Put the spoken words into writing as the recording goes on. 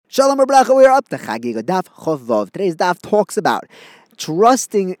Shalom Bracha, we are up to Chagiga Daf Chovav. Today's daf talks about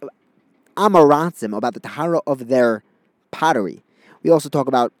trusting Amoratzim about the tahara of their pottery. We also talk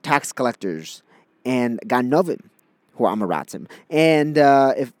about tax collectors and Ganovim, who are Amoratzim. And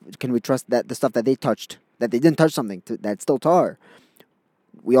if can we trust that the stuff that they touched, that they didn't touch something that's still tar.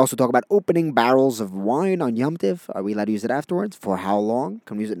 We also talk about opening barrels of wine on Yom Tiv. Are we allowed to use it afterwards? For how long?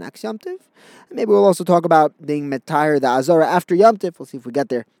 Can we use it next Yom Tiv? And maybe we'll also talk about being Metayr the Azara after Yom Tiv. We'll see if we get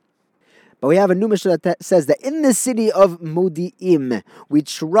there. But we have a new Mishnah that says that in the city of Modi'im, we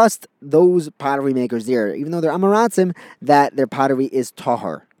trust those pottery makers there, even though they're Amoratzim, that their pottery is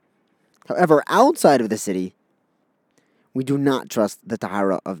tahar. However, outside of the city, we do not trust the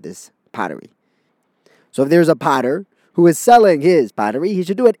tahara of this pottery. So if there's a potter who is selling his pottery, he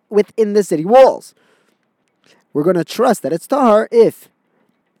should do it within the city walls. We're going to trust that it's tahar if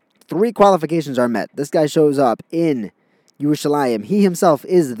three qualifications are met. This guy shows up in Yerushalayim. He himself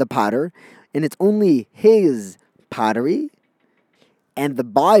is the potter, and it's only his pottery, and the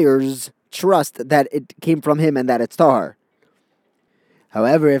buyers trust that it came from him and that it's tahar.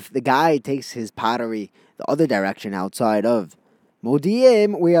 However, if the guy takes his pottery the other direction outside of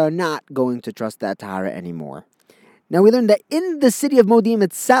Modi'im, we are not going to trust that tahara anymore. Now we learned that in the city of Modi'im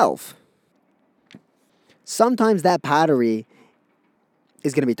itself, sometimes that pottery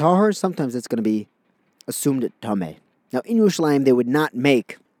is going to be tahar, sometimes it's going to be assumed tameh. Now, in Yerushalayim, they would not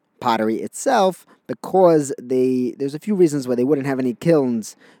make pottery itself because there's a few reasons why they wouldn't have any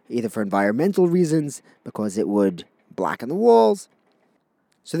kilns, either for environmental reasons, because it would blacken the walls.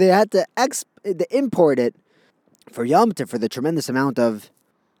 So they had to import it for Yom Tov, for the tremendous amount of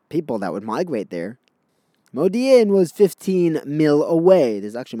people that would migrate there. Modi'in was 15 mil away.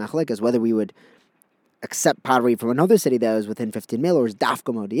 There's actually machlekas whether we would accept pottery from another city that was within 15 mil or is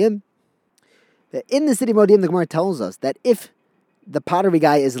dafka Modi'in. In the city of Modi'im, the Gemara tells us that if the pottery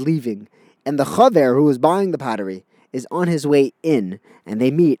guy is leaving and the chaver who is buying the pottery is on his way in and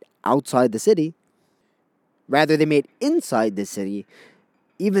they meet outside the city, rather they meet inside the city,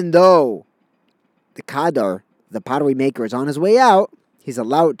 even though the kadar, the pottery maker, is on his way out, he's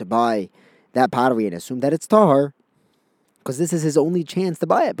allowed to buy that pottery and assume that it's tahar because this is his only chance to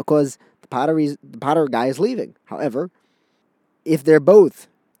buy it because the potter guy is leaving. However, if they're both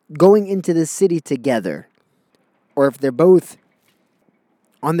going into the city together, or if they're both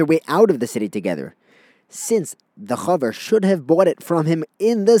on their way out of the city together, since the chaver should have bought it from him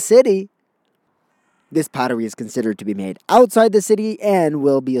in the city, this pottery is considered to be made outside the city and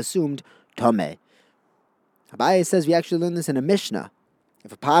will be assumed tameh. Abaye says we actually learned this in a Mishnah.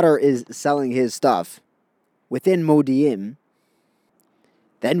 If a potter is selling his stuff within Modi'im,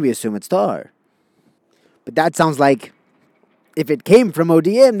 then we assume it's tahar. But that sounds like if it came from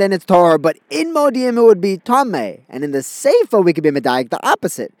Modi'im, then it's tahar, but in Modi'im it would be tameh. And in the Seifa, we could be medayik the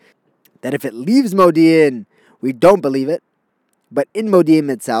opposite. That if it leaves Modi'im, we don't believe it. But in Modi'im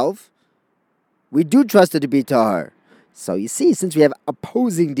itself, we do trust it to be tahar. So you see, since we have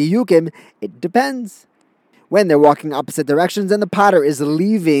opposing diyukim, it depends. When they're walking opposite directions and the potter is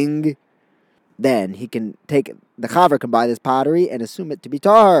leaving, then he can take, the chaver can buy this pottery and assume it to be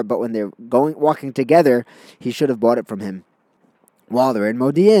tahar. But when they're walking together, he should have bought it from him while they're in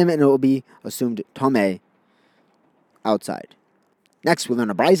Modi'im, and it will be assumed tameh outside. Next, we learn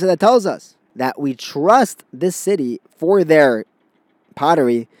a brisa that tells us that we trust this city for their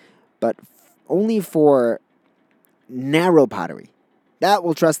pottery, but only for narrow pottery. That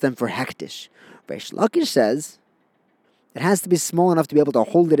will trust them for hektish. Reish Lakish says it has to be small enough to be able to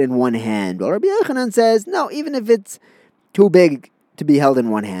hold it in one hand. Well, Rabbi Yochanan says, no, even if it's too big to be held in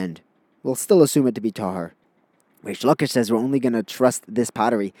one hand, we'll still assume it to be tahar. Reish Lakish says we're only going to trust this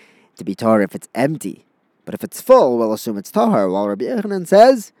pottery to be tahar if it's empty. But if it's full, we'll assume it's tahar. While Rabbi Yochanan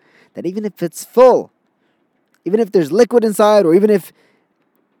says that even if it's full, even if there's liquid inside, or even if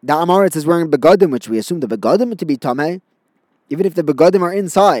the Amoritz is wearing begadim, which we assume the begadim to be tameh, even if the begadim are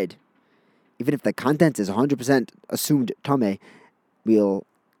inside, even if the content is 100% assumed tameh, we'll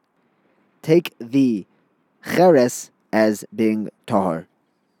take the cheres as being tahar.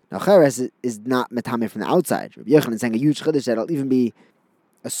 Now, cheres is not metameh from the outside. Rabbi Yochanan is saying a huge chiddush that it'll even be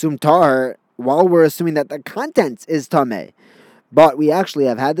assumed tahar while we're assuming that the content is tameh. But we actually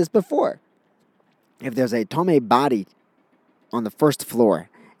have had this before. If there's a tameh body on the first floor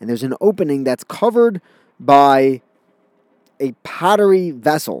and there's an opening that's covered by a pottery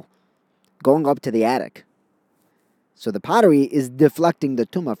vessel going up to the attic, so the pottery is deflecting the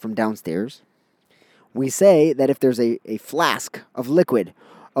tumah from downstairs, we say that if there's a flask of liquid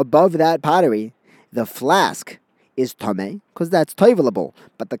above that pottery, the flask is tameh, because that's toivelable.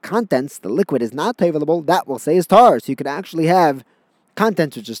 But the contents, the liquid, is not toivelable. That we'll say is tar. So you could actually have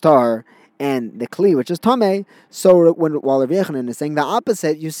contents, which is tar, and the kli, which is tameh. So while Rav Yechanan is saying the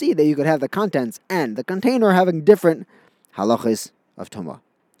opposite, you see that you could have the contents and the container having different halachas of tumah.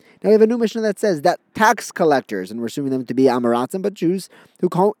 Now we have a new Mishnah that says that tax collectors, and we're assuming them to be Amaratzim, but Jews who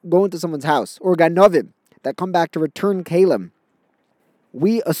go into someone's house, or Ganovim, that come back to return kalim,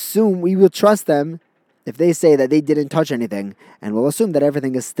 we will trust them if they say that they didn't touch anything, and we'll assume that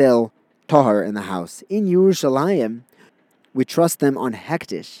everything is still tahar in the house. In Yerushalayim, we trust them on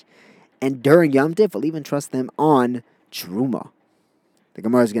hektish, and during Yom Tif, we'll even trust them on truma. The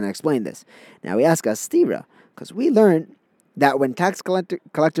Gemara is going to explain this. Now we ask us stira, because we learned that when tax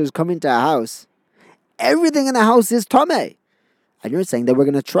collectors come into a house, everything in the house is tameh. And you're saying that we're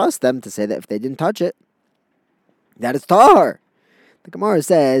going to trust them to say that if they didn't touch it, that is tahar. The Gemara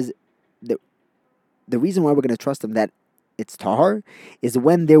says that the reason why we're going to trust them that it's tahar is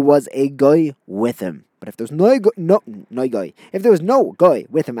when there was a guy with him. But if there's no guy, if there was no guy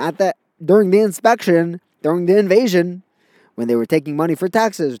with him during the inspection, during the invasion, when they were taking money for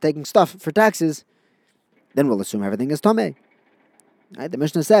taxes, or taking stuff for taxes, then we'll assume everything is tameh. Right? The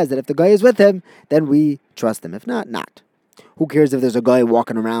Mishnah says that if the guy is with him, then we trust him. If not, not. Who cares if there's a guy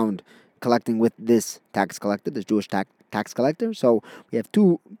walking around collecting with this tax collector, this Jewish tax collector? So we have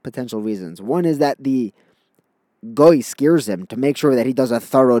two potential reasons. One is that the guy scares him to make sure that he does a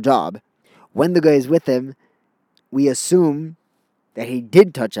thorough job. When the guy is with him, we assume that he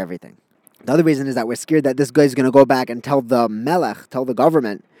did touch everything. The other reason is that we're scared that this guy is going to go back and tell the melech, tell the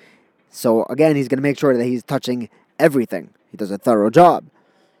government. So again, he's going to make sure that he's touching everything. He does a thorough job.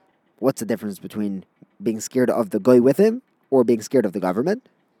 What's the difference between being scared of the guy with him or being scared of the government?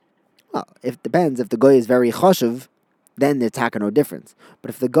 Well, it depends. If the guy is very chashuv, then it's no difference. But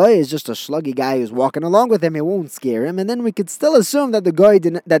if the guy is just a sluggy guy who's walking along with him, it won't scare him. And then we could still assume that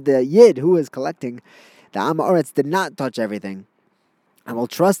the yid who is collecting the Am Haaretz did not touch everything. And we'll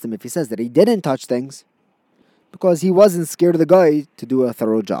trust him if he says that he didn't touch things because he wasn't scared of the guy to do a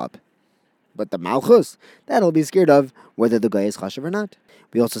thorough job. But the Malchus, that'll be scared of whether the guy is chashuv or not.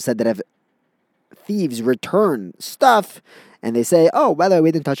 We also said that if thieves return stuff and they say, oh, by the way,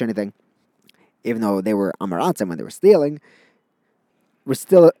 we didn't touch anything, even though they were Amaratzim when they were stealing, we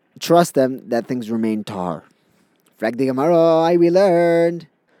still trust them that things remain tar. Fragdi Gemara, we learned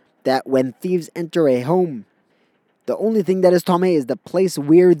that when thieves enter a home, the only thing that is tameh is the place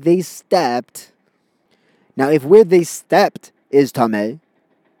where they stepped. Now, if where they stepped is tameh,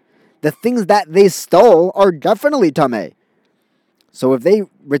 the things that they stole are definitely tameh. So if they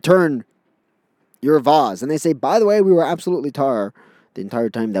return your vase and they say, by the way, we were absolutely tar the entire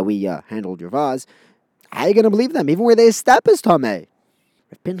time that we handled your vase, how are you going to believe them? Even where they step is tameh.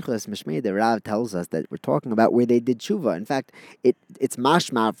 Pinchas Mishmei, the Rav, tells us that we're talking about where they did tshuva. In fact, it's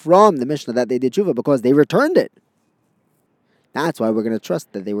mashma from the Mishnah that they did tshuva because they returned it. That's why we're going to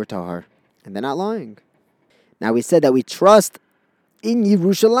trust that they were tahar. And they're not lying. Now we said that we trust in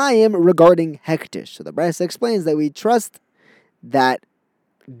Yerushalayim regarding hektish. So the Brisa explains that we trust that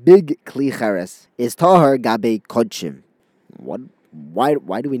big kli cheres is tahar gabe kodshim. Why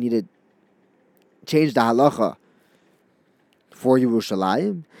do we need to change the halacha for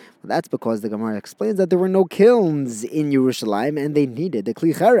Yerushalayim? Well, that's because the Gemara explains that there were no kilns in Yerushalayim and they needed the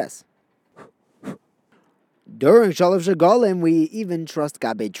kli cheres. During Shalosh Shagalim, we even trust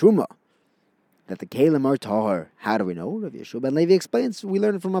gabe truma, that the kalim are tahar. How do we know? Rav Yeshua ben Levi explains. We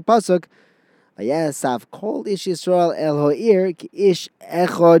learn it from a pasuk. Vayasav kol ish Yisrael el ha'ir ki ish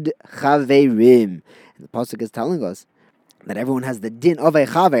echod chaverim. And the pasuk is telling us that everyone has the din of a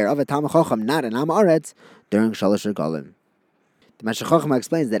chaver, of a Talmid Chacham, not an Am Haaretz, during Shalosh Shagalim. The Meshech Chochmah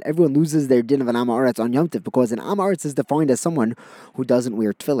explains that everyone loses their din of an Am Haaretz on Yom Tif because an Am Haaretz is defined as someone who doesn't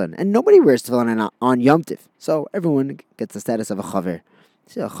wear tefillin, and nobody wears tefillin on Yom Tif. So everyone gets the status of a chaver.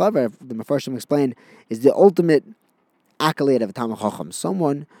 See, a chaver, the Mefarshim explain, is the ultimate accolade of a Talmid Chacham,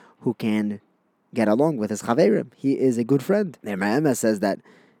 someone who can get along with his chaverim. He is a good friend. The Rambam says that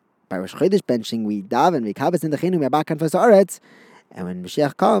by Rosh Chodesh benching, we daven, we kabetz in the chinu, we abak kanfas haaretz, and when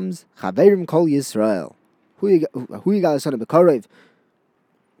Mashiach comes, chaverim kol Yisrael. Who you got a son of Bekorov?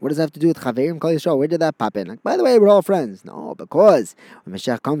 What does that have to do with chaverim kol Yisrael? Where did that pop in? Like, by the way, we're all friends. No, because when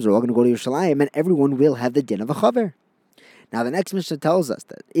Mashiach comes, we're all going to go to Yerushalayim, and everyone will have the din of a chaver. Now, the next Mishnah tells us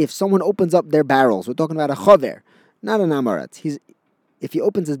that if someone opens up their barrels, we're talking about a chaver, not an Am Haaretz. If he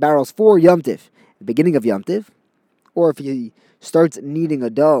opens his barrels for Yom Tif, the beginning of Yom Tif, or if he starts kneading a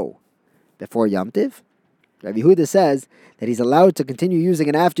dough before Yom Tif, Rabbi Yehuda says that he's allowed to continue using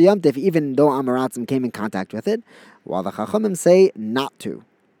it after Yom Tif, even though Amaratzim came in contact with it, while the Chachamim say not to.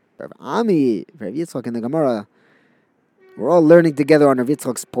 Rav Ami, Rav Yitzchak in the Gemara, we're all learning together on Rav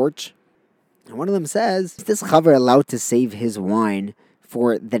Yitzchak's porch, and one of them says, is this chaver allowed to save his wine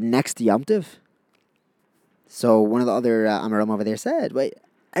for the next Yom Tov? So one of the other Amarim over there said, wait,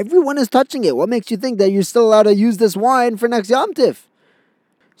 everyone is touching it. What makes you think that you're still allowed to use this wine for next Yom Tov?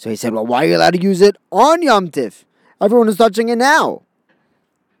 So he said, well, why are you allowed to use it on Yom Tov? Everyone is touching it now.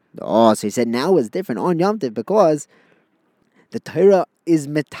 Oh, so he said now is different on Yom Tov because the Torah is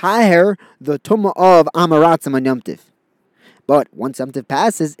metaher the tumah of Amaratzim on Yom Tov. But once Yom Tov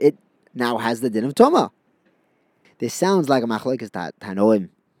passes, it now has the din of tumah. This sounds like a machlokes tanoim.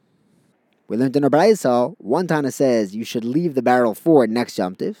 We learned in a brayso, one Tana says you should leave the barrel for next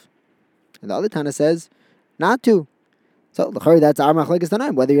Yom Tov, and the other Tana says not to. So that's our machlokes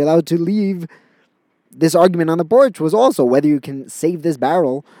tanoim. Whether you're allowed to leave this argument on the porch was also whether you can save this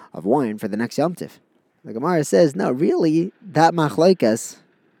barrel of wine for the next Yom Tov. The Gemara says, no, really, that machlokes,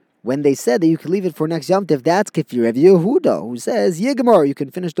 when they said that you could leave it for next Yom Tov, that's Kefir Rav Yehuda, who says, Yigamor, you can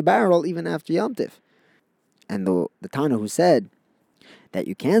finish the barrel even after Yom Tov. And the Tana who said that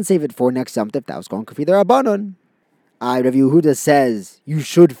you can save it for next Yom Tov, that was going Kefir Rabbanon. Rav Yehuda says you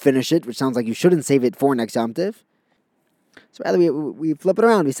should finish it, which sounds like you shouldn't save it for next Yom Tov. So rather we flip it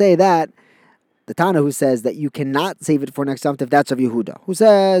around. We say that the Tana who says that you cannot save it for next Yom Tov, that's Rav Yehuda, who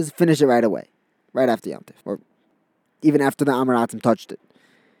says finish it right away, right after Yom Tov, or even after the Amaratzim touched it.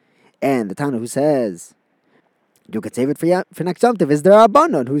 And the Tana who says you could save it for next Yom Tov is the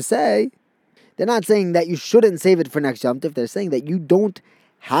Rabbanon, who say they're not saying that you shouldn't save it for next Yom Tov. They're saying that you don't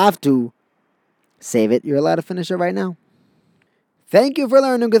have to save it. You're allowed to finish it right now. Thank you for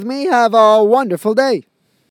learning with me. Have a wonderful day.